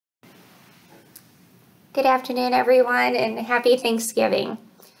Good afternoon, everyone, and happy Thanksgiving.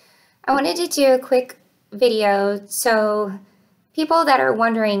 I wanted to do a quick video so people that are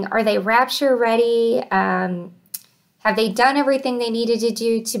wondering, are they rapture ready? Have they done everything they needed to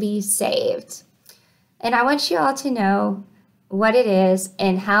do to be saved? And I want you all to know what it is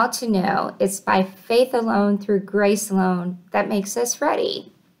and how to know. It's by faith alone, through grace alone, that makes us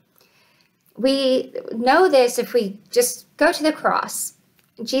ready. We know this if we just go to the cross.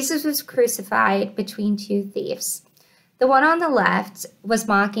 Jesus was crucified between two thieves. The one on the left was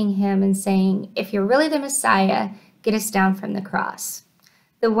mocking him and saying, "If you're really the Messiah, get us down from the cross."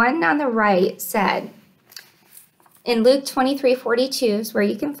 The one on the right said, in Luke 23:42 is where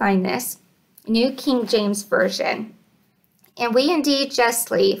you can find this, New King James Version, "And we indeed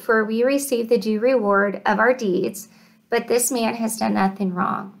justly, for we receive the due reward of our deeds, but this man has done nothing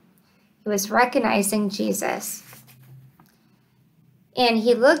wrong." He was recognizing Jesus. And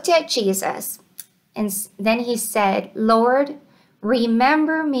he looked at Jesus, and then he said, "Lord,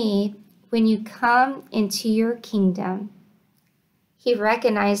 remember me when you come into your kingdom." He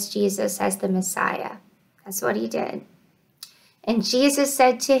recognized Jesus as the Messiah. That's what he did. And Jesus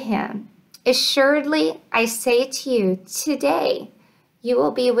said to him, "Assuredly, I say to you, today you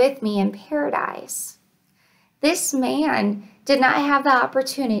will be with me in paradise." This man did not have the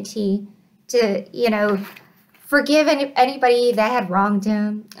opportunity to, forgive anybody that had wronged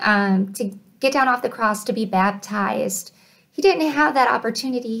him, to get down off the cross, to be baptized. He didn't have that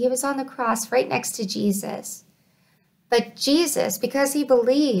opportunity. He was on the cross right next to Jesus. But Jesus, because he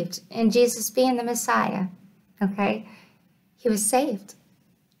believed in Jesus being the Messiah, okay, he was saved.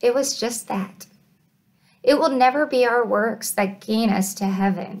 It was just that. It will never be our works that gain us to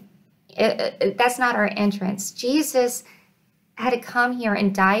heaven. That's not our entrance. Jesus had to come here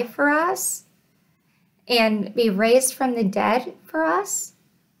and die for us and be raised from the dead for us.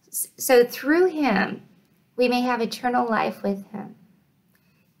 So through him, we may have eternal life with him.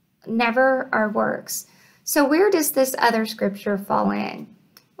 Never our works. So where does this other scripture fall in?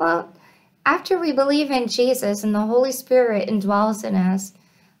 Well, after we believe in Jesus and the Holy Spirit indwells in us,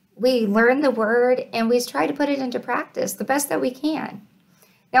 we learn the word and we try to put it into practice the best that we can.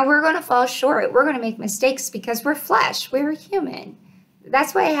 Now, we're going to fall short. We're going to make mistakes because we're flesh. We're human.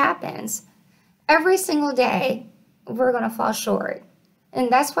 That's what happens. Every single day, we're going to fall short. And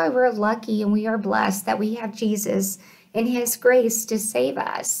that's why we're lucky and we are blessed that we have Jesus and his grace to save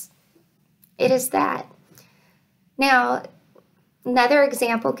us. It is that. Now, another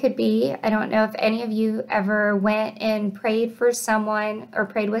example could be, I don't know if any of you ever went and prayed for someone or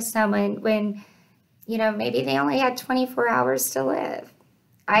prayed with someone when, maybe they only had 24 hours to live.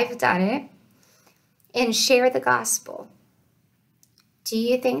 I've done it. And share the gospel. Do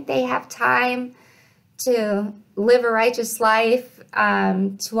you think they have time to live a righteous life,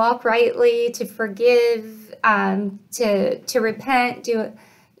 to walk rightly, to forgive, to repent?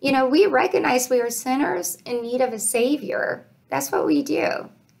 We recognize we are sinners in need of a Savior. That's what we do.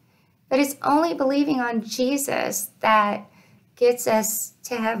 But it's only believing on Jesus that gets us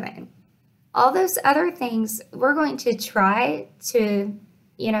to heaven. All those other things we're going to try to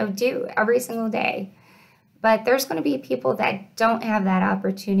do every single day. But there's going to be people that don't have that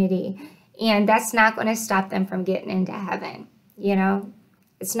opportunity, and that's not going to stop them from getting into heaven.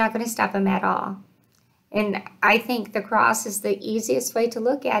 It's not going to stop them at all. And I think the cross is the easiest way to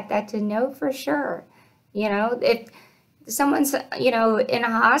look at that, to know for sure. If someone's, in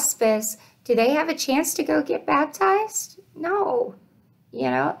a hospice, do they have a chance to go get baptized? No.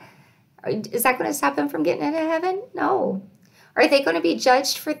 Is that going to stop them from getting into heaven? No. Are they going to be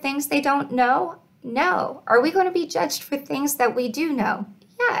judged for things they don't know? No. Are we going to be judged for things that we do know?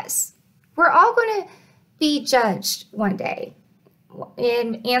 Yes. We're all going to be judged one day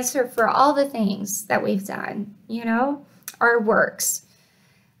and answer for all the things that we've done, our works.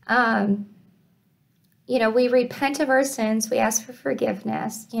 We repent of our sins. We ask for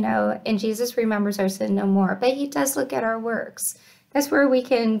forgiveness, and Jesus remembers our sin no more. But he does look at our works. That's where we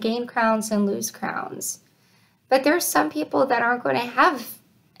can gain crowns and lose crowns. But there's some people that aren't going to have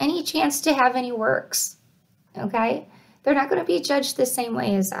any chance to have any works, okay? They're not going to be judged the same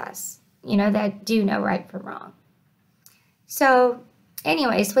way as us, that do know right from wrong. So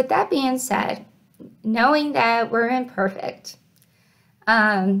anyways, with that being said, knowing that we're imperfect,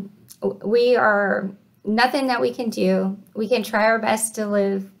 we are nothing that we can do. We can try our best to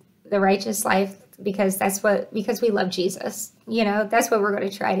live the righteous life because we love Jesus. That's what we're going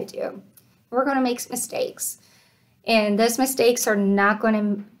to try to do. We're going to make mistakes. And those mistakes are not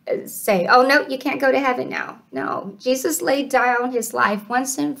going to say, "Oh, no, you can't go to heaven now." No, Jesus laid down his life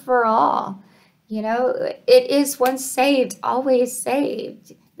once and for all. It is once saved, always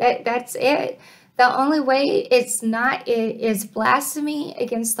saved. That's it. The only way it's not is blasphemy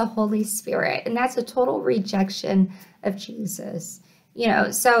against the Holy Spirit, and that's a total rejection of Jesus.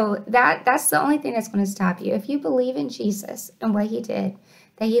 So that's the only thing that's going to stop you. If you believe in Jesus and what he did,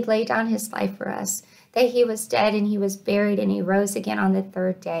 that he laid down his life for us, that he was dead and he was buried and he rose again on the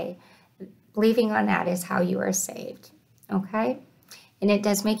third day, believing on that is how you are saved. Okay? And it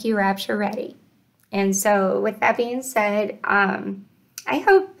does make you rapture ready. And so with that being said, I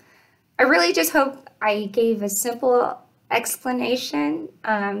really just hope I gave a simple explanation,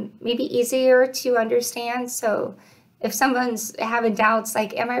 maybe easier to understand. So if someone's having doubts,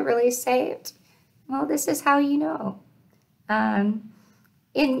 like, am I really saved? Well, this is how you know.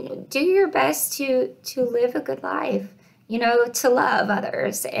 And do your best to live a good life, to love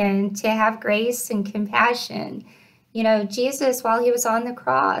others and to have grace and compassion. Jesus, while he was on the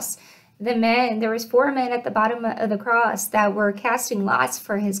cross, there was 4 men at the bottom of the cross that were casting lots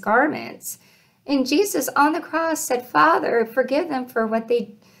for his garments. And Jesus on the cross said, Father, forgive them for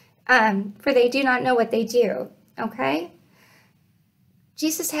they do not know what they do. Okay?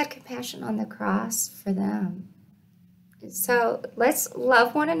 Jesus had compassion on the cross for them. So let's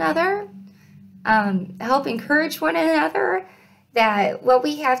love one another, help encourage one another, that what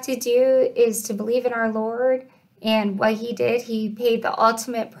we have to do is to believe in our Lord and what he did. He paid the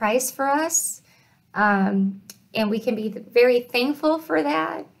ultimate price for us, and we can be very thankful for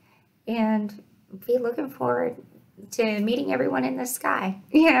that and be looking forward to meeting everyone in the sky,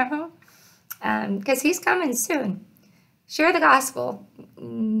 because he's coming soon. Share the gospel.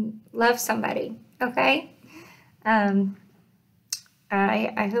 Love somebody, okay? I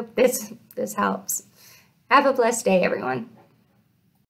hope this helps. Have a blessed day, everyone.